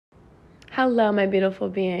Hello, my beautiful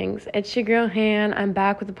beings. It's your girl, Han. I'm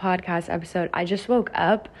back with a podcast episode. I just woke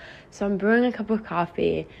up, so I'm brewing a cup of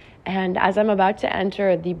coffee. And as I'm about to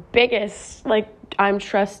enter the biggest, I'm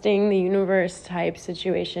trusting the universe type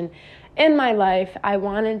situation in my life, I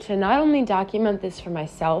wanted to not only document this for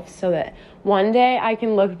myself so that one day I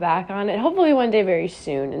can look back on it, hopefully one day very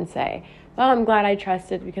soon, and say, well, I'm glad I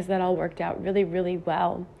trusted because that all worked out really, really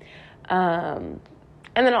well.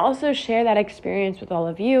 And then also share that experience with all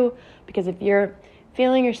of you, because if you're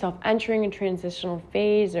feeling yourself entering a transitional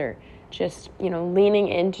phase or just, leaning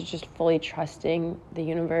into just fully trusting the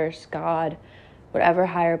universe, God, whatever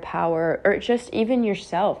higher power, or just even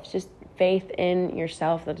yourself, just faith in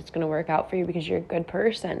yourself that it's going to work out for you because you're a good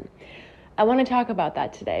person. I want to talk about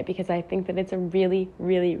that today because I think that it's a really,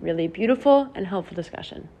 really, really beautiful and helpful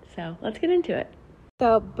discussion. So let's get into it.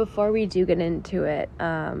 So before we do get into it,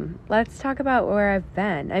 let's talk about where I've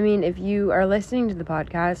been. I mean, if you are listening to the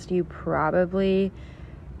podcast, you probably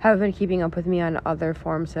have been keeping up with me on other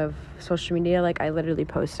forms of social media. Like I literally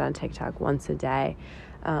post on TikTok once a day.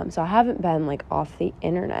 So I haven't been off the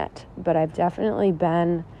internet, but I've definitely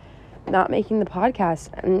been not making the podcast.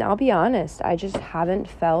 And I'll be honest, I just haven't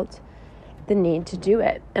felt the need to do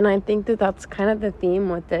it. And I think that that's kind of the theme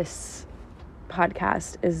with this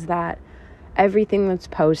podcast, is that everything that's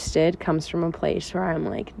posted comes from a place where I'm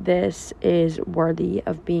like, this is worthy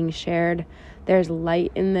of being shared. There's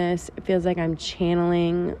light in this. It feels like I'm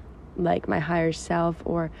channeling my higher self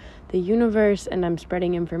or the universe, and I'm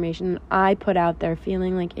spreading information I put out there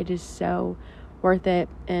feeling like it is so worth it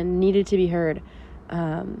and needed to be heard.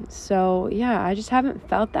 So yeah, I just haven't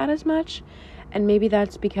felt that as much. And maybe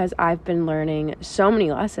that's because I've been learning so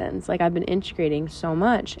many lessons. I've been integrating so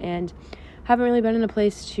much and haven't really been in a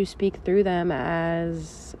place to speak through them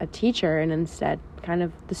as a teacher and instead kind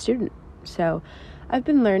of the student. So I've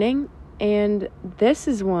been learning, and this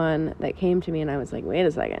is one that came to me and I was like, wait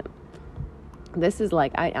a second. This is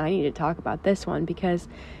I need to talk about this one because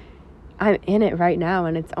I'm in it right now,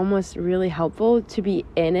 and it's almost really helpful to be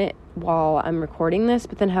in it while I'm recording this,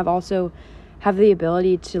 but then have the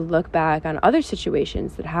ability to look back on other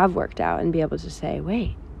situations that have worked out and be able to say,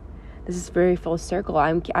 wait, this is very full circle.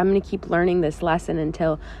 I'm going to keep learning this lesson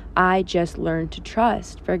until I just learn to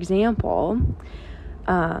trust. For example,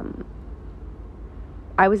 I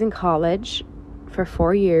was in college for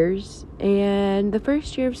 4 years, and the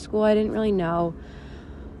first year of school, I didn't really know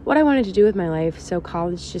what I wanted to do with my life. So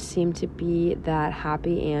college just seemed to be that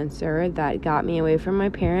happy answer that got me away from my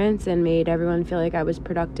parents and made everyone feel like I was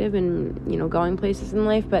productive and, going places in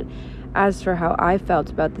life. But as for how I felt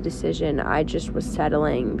about the decision, I just was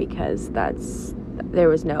settling because there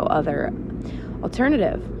was no other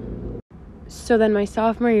alternative. So then my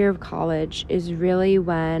sophomore year of college is really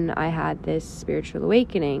when I had this spiritual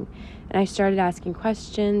awakening, and I started asking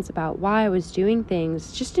questions about why I was doing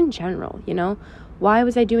things just in general, Why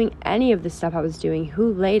was I doing any of the stuff I was doing?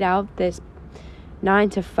 Who laid out this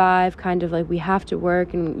 9 to 5 kind of we have to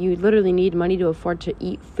work, and you literally need money to afford to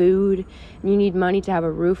eat food, and you need money to have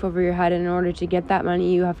a roof over your head, and in order to get that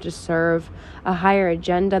money you have to serve a higher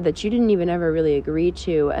agenda that you didn't even ever really agree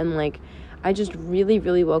to. And I just really,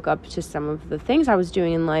 really woke up to some of the things I was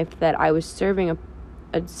doing in life, that I was serving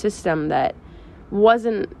a system that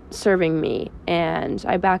wasn't serving me, and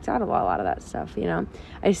I backed out of a lot of that stuff.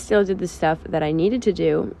 I still did the stuff that I needed to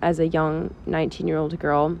do as a young 19-year-old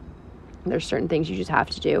girl. There's certain things you just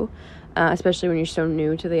have to do, especially when you're so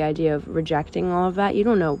new to the idea of rejecting all of that. You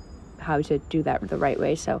don't know how to do that the right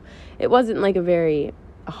way. So it wasn't a very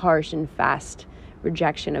harsh and fast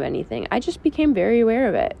rejection of anything. I just became very aware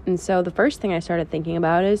of it. And so the first thing I started thinking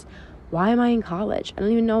about is, why am I in college? I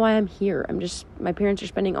don't even know why I'm here. My parents are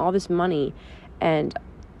spending all this money and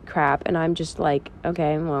crap, and I'm just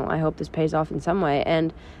okay, well, I hope this pays off in some way.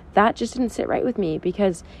 And that just didn't sit right with me,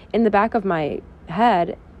 because in the back of my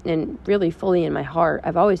head and really fully in my heart,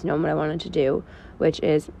 I've always known what I wanted to do, which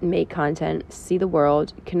is make content, see the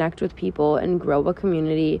world, connect with people, and grow a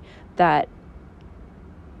community that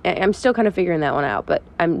I'm still kind of figuring that one out, but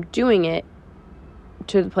I'm doing it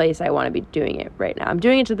to the place I want to be doing it right now. I'm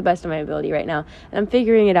doing it to the best of my ability right now, and I'm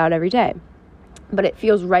figuring it out every day. But it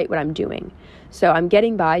feels right what I'm doing. So I'm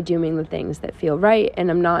getting by doing the things that feel right, and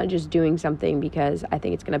I'm not just doing something because I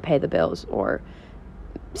think it's going to pay the bills or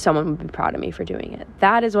someone would be proud of me for doing it.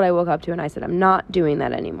 That is what I woke up to, and I said, I'm not doing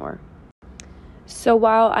that anymore. So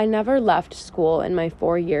while I never left school in my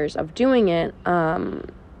 4 years of doing it,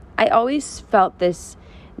 I always felt this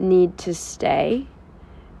need to stay,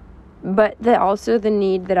 but also the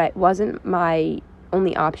need that it wasn't my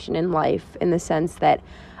only option in life, in the sense that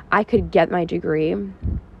I could get my degree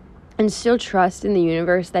and still trust in the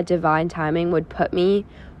universe that divine timing would put me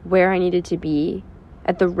where I needed to be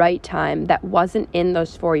at the right time that wasn't in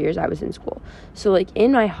those 4 years I was in school. So like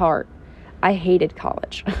in my heart, I hated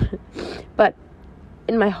college. But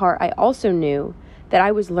in my heart, I also knew that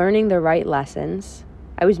I was learning the right lessons,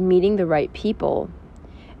 I was meeting the right people,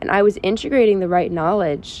 and I was integrating the right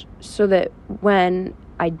knowledge so that when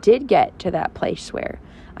I did get to that place where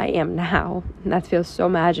I am now, and that feels so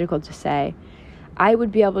magical to say, I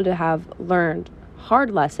would be able to have learned hard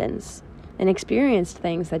lessons and experienced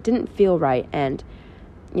things that didn't feel right and,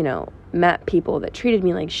 met people that treated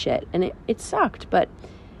me like shit. And it sucked, but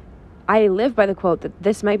I live by the quote that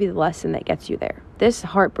this might be the lesson that gets you there. This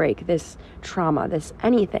heartbreak, this trauma, this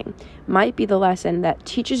anything might be the lesson that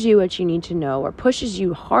teaches you what you need to know or pushes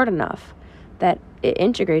you hard enough that it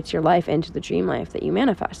integrates your life into the dream life that you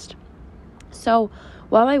manifest. So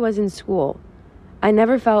while I was in school, I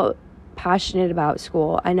never felt passionate about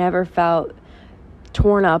school. I never felt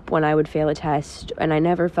torn up when I would fail a test, and I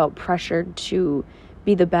never felt pressured to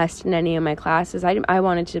be the best in any of my classes. I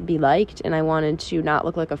wanted to be liked, and I wanted to not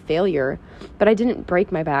look like a failure, but I didn't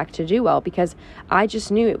break my back to do well because I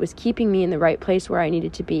just knew it was keeping me in the right place where I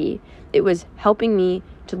needed to be. It was helping me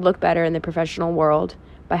to look better in the professional world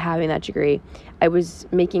by having that degree. I was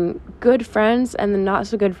making good friends and then not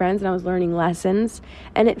so good friends, and I was learning lessons,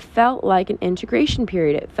 and it felt like an integration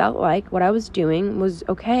period. It felt like what I was doing was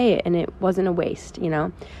okay and it wasn't a waste,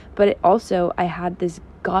 But it also, I had this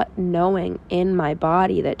gut knowing in my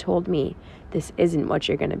body that told me this isn't what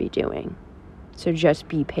you're going to be doing. So just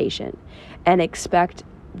be patient and expect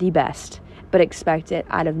the best, but expect it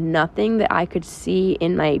out of nothing that I could see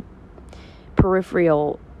in my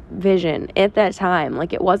peripheral vision at that time.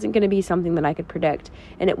 Like, it wasn't going to be something that I could predict,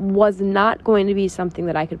 and it was not going to be something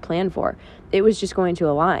that I could plan for. It was just going to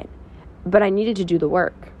align, but I needed to do the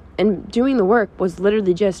work, and doing the work was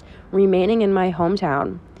literally just remaining in my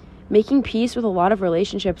hometown, making peace with a lot of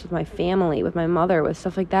relationships with my family, with my mother, with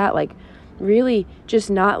stuff like that, like really just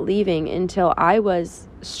not leaving until I was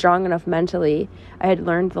strong enough mentally. I had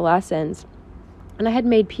learned the lessons, and I had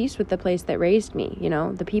made peace with the place that raised me,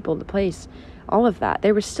 the people, the place, all of that.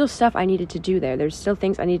 There was still stuff I needed to do there. There's still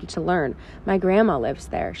things I needed to learn. My grandma lives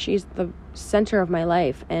there. She's the center of my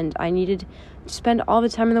life, and I needed to spend all the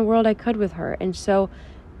time in the world I could with her. And so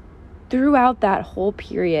throughout that whole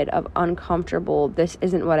period of uncomfortable, this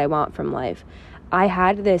isn't what I want from life, I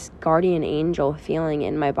had this guardian angel feeling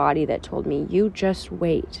in my body that told me, you just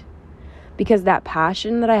wait. Because that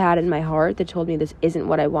passion that I had in my heart that told me this isn't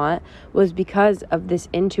what I want was because of this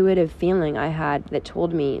intuitive feeling I had that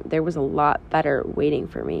told me there was a lot better waiting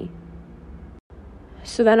for me.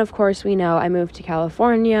 So then, of course, we know I moved to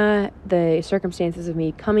California. The circumstances of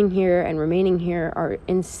me coming here and remaining here are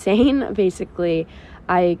insane. Basically,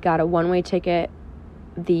 I got a one-way ticket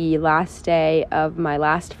the last day of my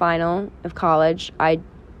last final of college. I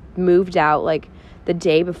moved out like the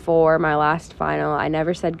day before my last final. I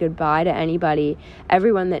never said goodbye to anybody.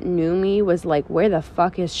 Everyone that knew me was like, where the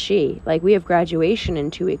fuck is she? Like, we have graduation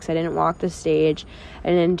in 2 weeks. I didn't walk the stage. I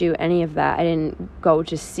didn't do any of that. I didn't go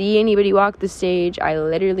to see anybody walk the stage. I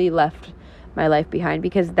literally left my life behind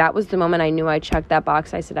because that was the moment I knew I checked that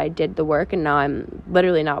box. I said I did the work, and now I'm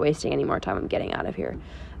literally not wasting any more time. I'm getting out of here.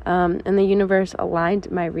 And the universe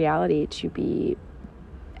aligned my reality to be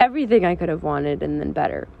everything I could have wanted and then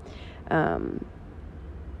better.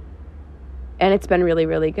 And it's been really,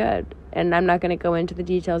 really good. And I'm not going to go into the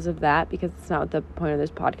details of that because it's not what the point of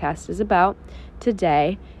this podcast is about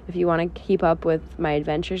today. If you want to keep up with my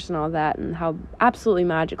adventures and all that and how absolutely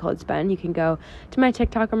magical it's been, you can go to my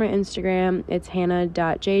TikTok or my Instagram. It's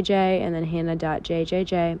hannah.jj and then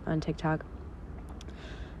hannah.jjj on TikTok.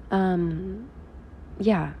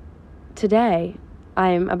 Today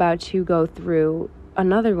I'm about to go through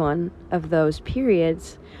another one of those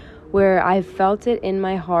periods where I felt it in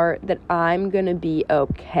my heart that I'm gonna be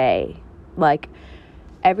okay. Like,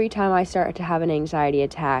 every time I start to have an anxiety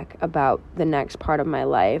attack about the next part of my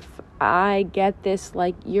life, I get this,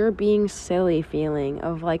 like, you're being silly feeling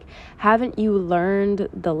of, like, haven't you learned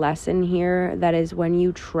the lesson here that is when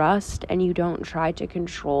you trust and you don't try to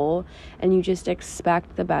control and you just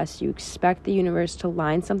expect the best, you expect the universe to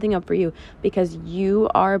line something up for you because you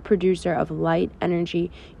are a producer of light energy,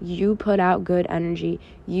 you put out good energy,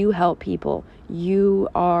 you help people, you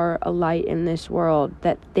are a light in this world,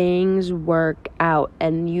 that things work out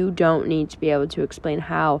and you don't need to be able to explain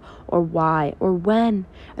how or why or when.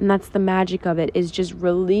 And that's the magic of it, is just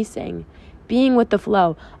releasing, being with the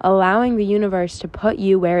flow, allowing the universe to put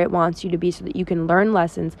you where it wants you to be so that you can learn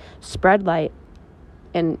lessons, spread light,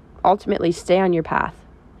 and ultimately stay on your path.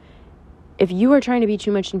 If you are trying to be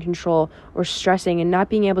too much in control or stressing and not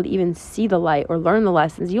being able to even see the light or learn the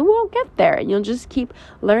lessons, you won't get there. And you'll just keep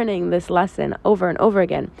learning this lesson over and over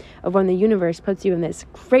again of when the universe puts you in this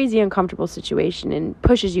crazy uncomfortable situation and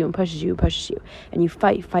pushes you and pushes you and pushes you. And you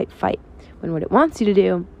fight. When what it wants you to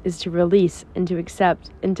do is to release and to accept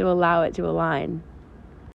and to allow it to align.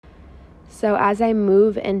 So as I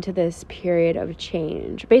move into this period of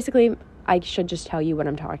change, basically, I should just tell you what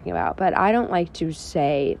I'm talking about, but I don't like to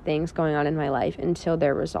say things going on in my life until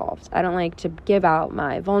they're resolved. I don't like to give out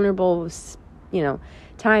my vulnerable,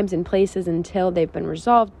 times and places until they've been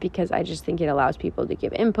resolved, because I just think it allows people to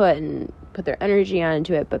give input and put their energy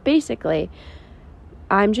onto it. But basically,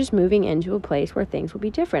 I'm just moving into a place where things will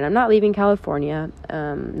be different. I'm not leaving California,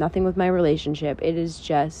 nothing with my relationship. It is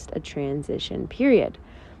just a transition period.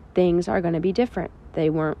 Things are going to be different.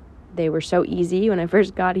 They were so easy when I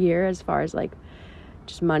first got here as far as like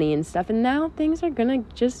just money and stuff. And now things are going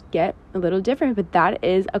to just get a little different. But that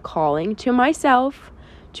is a calling to myself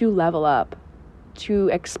to level up, to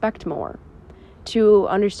expect more, to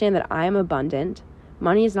understand that I am abundant.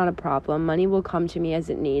 Money is not a problem. Money will come to me as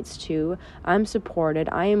it needs to. I'm supported.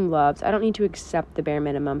 I am loved. I don't need to accept the bare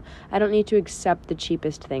minimum. I don't need to accept the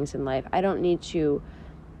cheapest things in life. I don't need to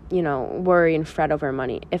worry and fret over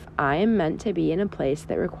money. If I am meant to be in a place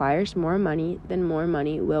that requires more money, then more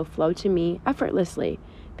money will flow to me effortlessly.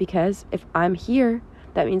 Because if I'm here,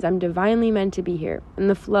 that means I'm divinely meant to be here. And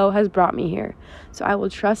the flow has brought me here. So I will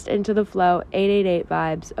trust into the flow, 888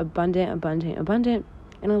 vibes, abundant,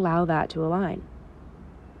 and allow that to align.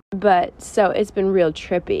 But so it's been real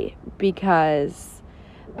trippy, because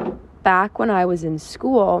back when I was in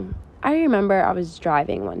school, I remember I was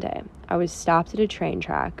driving one day. I was stopped at a train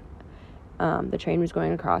track. The train was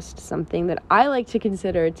going across something that I like to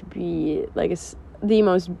consider to be like the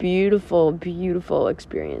most beautiful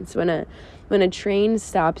experience. When a train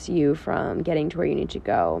stops you from getting to where you need to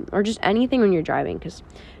go, or just anything when you're driving, because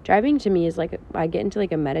driving to me is like I get into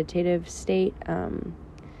like a meditative state. I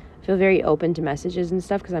feel very open to messages and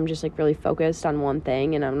stuff because I'm just like really focused on one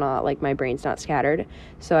thing, and I'm not like, my brain's not scattered.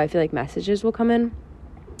 So I feel like messages will come in.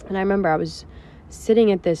 And I remember I was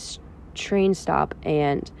sitting at this train stop,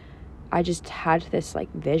 and I just had this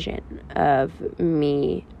like vision of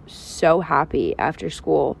me so happy after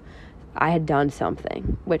school. I had done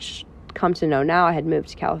something, which come to know now, I had moved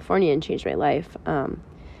to California and changed my life. But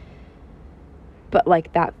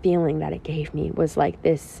like that feeling that it gave me was like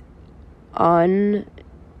this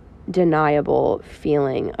undeniable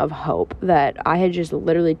feeling of hope that I had just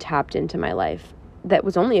literally tapped into my life that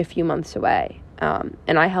was only a few months away.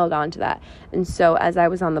 And I held on to that. And so as I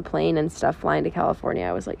was on the plane and stuff flying to California,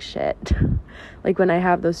 I was like, shit. Like when I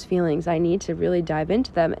have those feelings, I need to really dive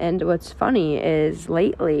into them. And what's funny is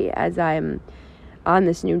lately, as I'm on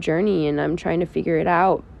this new journey and I'm trying to figure it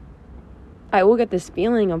out, I will get this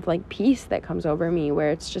feeling of like peace that comes over me, where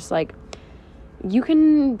it's just like, you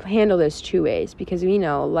can handle this two ways, because we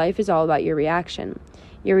know life is all about your reaction.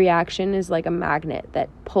 Your reaction is like a magnet that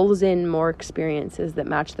pulls in more experiences that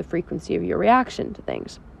match the frequency of your reaction to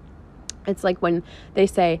things. It's like when they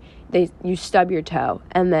say you stub your toe,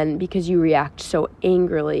 and then because you react so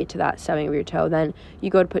angrily to that stubbing of your toe, then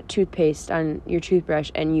you go to put toothpaste on your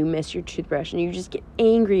toothbrush and you miss your toothbrush and you just get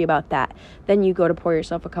angry about that. Then you go to pour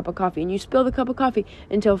yourself a cup of coffee and you spill the cup of coffee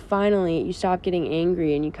until finally you stop getting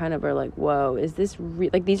angry and you kind of are like, whoa, is this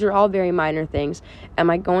like, these are all very minor things.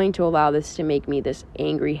 Am I going to allow this to make me this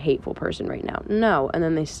angry, hateful person right now? No. And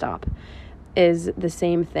then they stop. Is the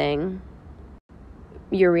same thing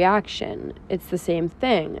your reaction? It's the same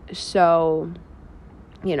thing. So,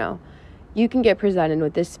 you can get presented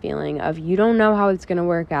with this feeling of you don't know how it's going to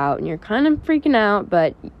work out, and you're kind of freaking out,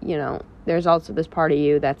 but, there's also this part of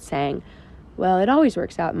you that's saying, well, it always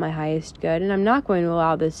works out in my highest good, and I'm not going to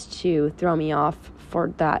allow this to throw me off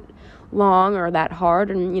for that long or that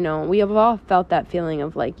hard. And, we have all felt that feeling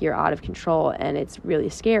of like you're out of control, and it's really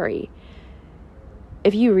scary.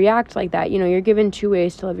 If you react like that, you're given two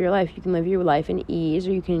ways to live your life. You can live your life in ease,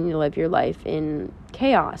 or you can live your life in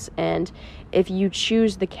chaos. And if you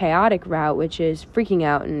choose the chaotic route, which is freaking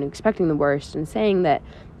out and expecting the worst and saying that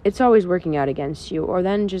it's always working out against you, or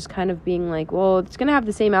then just kind of being like, well, it's going to have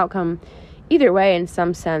the same outcome either way in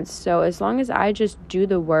some sense. So as long as I just do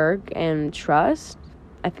the work and trust,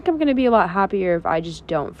 I think I'm going to be a lot happier if I just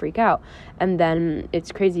don't freak out. And then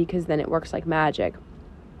it's crazy because then it works like magic.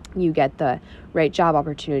 You get the right job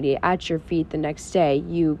opportunity at your feet the next day.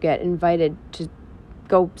 You get invited to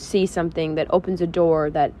go see something that opens a door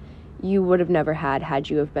that you would have never had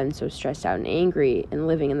you have been so stressed out and angry and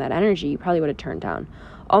living in that energy. You probably would have turned down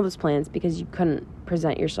all those plans because you couldn't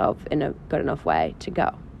present yourself in a good enough way to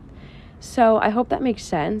go. So I hope that makes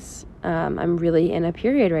sense. I'm really in a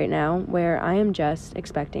period right now where I am just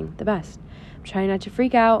expecting the best. I'm trying not to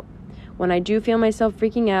freak out. When I do feel myself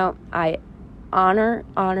freaking out, I honor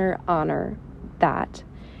that.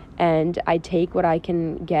 And I take what I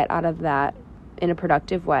can get out of that in a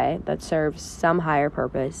productive way that serves some higher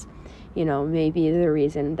purpose. Maybe the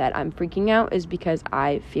reason that I'm freaking out is because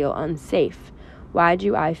I feel unsafe. Why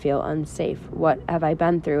do I feel unsafe? What have I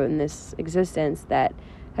been through in this existence that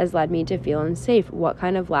has led me to feel unsafe? What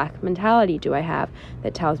kind of lack mentality do I have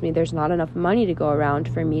that tells me there's not enough money to go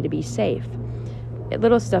around for me to be safe?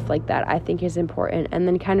 Little stuff like that I think is important. And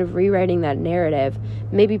then kind of rewriting that narrative,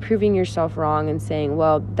 maybe proving yourself wrong and saying,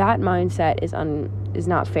 well, that mindset is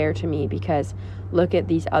not fair to me because look at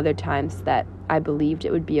these other times that I believed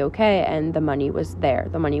it would be okay and the money was there.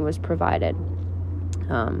 The money was provided.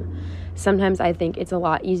 Sometimes I think it's a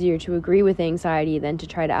lot easier to agree with anxiety than to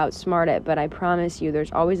try to outsmart it, but I promise you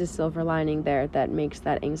there's always a silver lining there that makes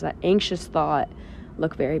that anxious thought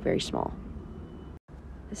look very, very small.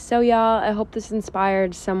 So y'all, I hope this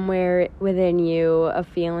inspired somewhere within you a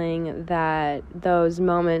feeling that those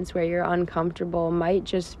moments where you're uncomfortable might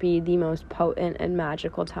just be the most potent and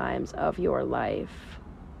magical times of your life.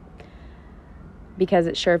 Because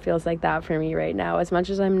it sure feels like that for me right now. As much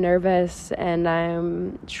as I'm nervous and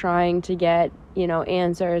I'm trying to get,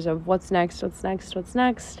 answers of what's next,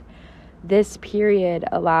 this period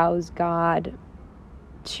allows God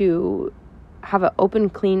to have an open,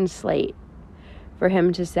 clean slate for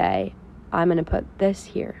him to say, I'm going to put this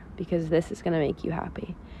here because this is going to make you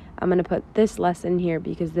happy. I'm going to put this lesson here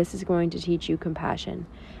because this is going to teach you compassion.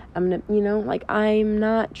 I'm going to, I'm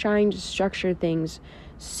not trying to structure things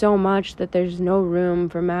so much that there's no room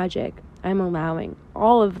for magic. I'm allowing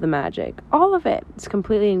all of the magic, all of it. It's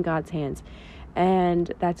completely in God's hands.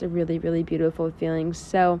 And that's a really, really beautiful feeling.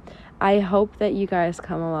 So I hope that you guys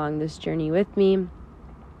come along this journey with me.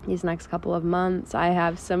 These next couple of months, I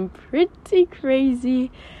have some pretty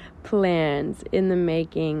crazy plans in the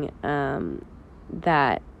making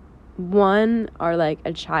that one are like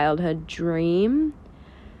a childhood dream.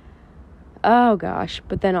 Oh gosh,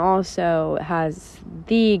 but then also has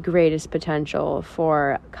the greatest potential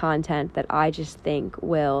for content that I just think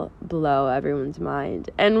will blow everyone's mind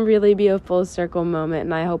and really be a full circle moment,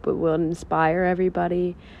 and I hope it will inspire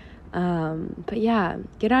everybody. But yeah,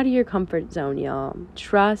 get out of your comfort zone, y'all.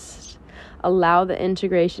 Trust, allow the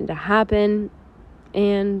integration to happen,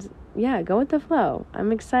 and yeah, go with the flow.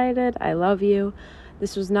 I'm excited. I love you.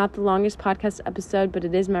 This was not the longest podcast episode, but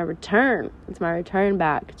it is my return. It's my return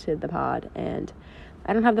back to the pod, and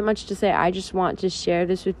I don't have that much to say. I just want to share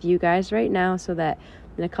this with you guys right now so that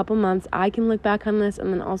in a couple months I can look back on this,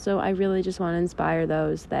 and then also I really just want to inspire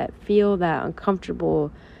those that feel that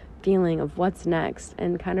uncomfortable feeling of what's next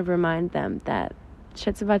and kind of remind them that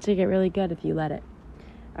shit's about to get really good if you let it.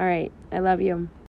 All right, I love you.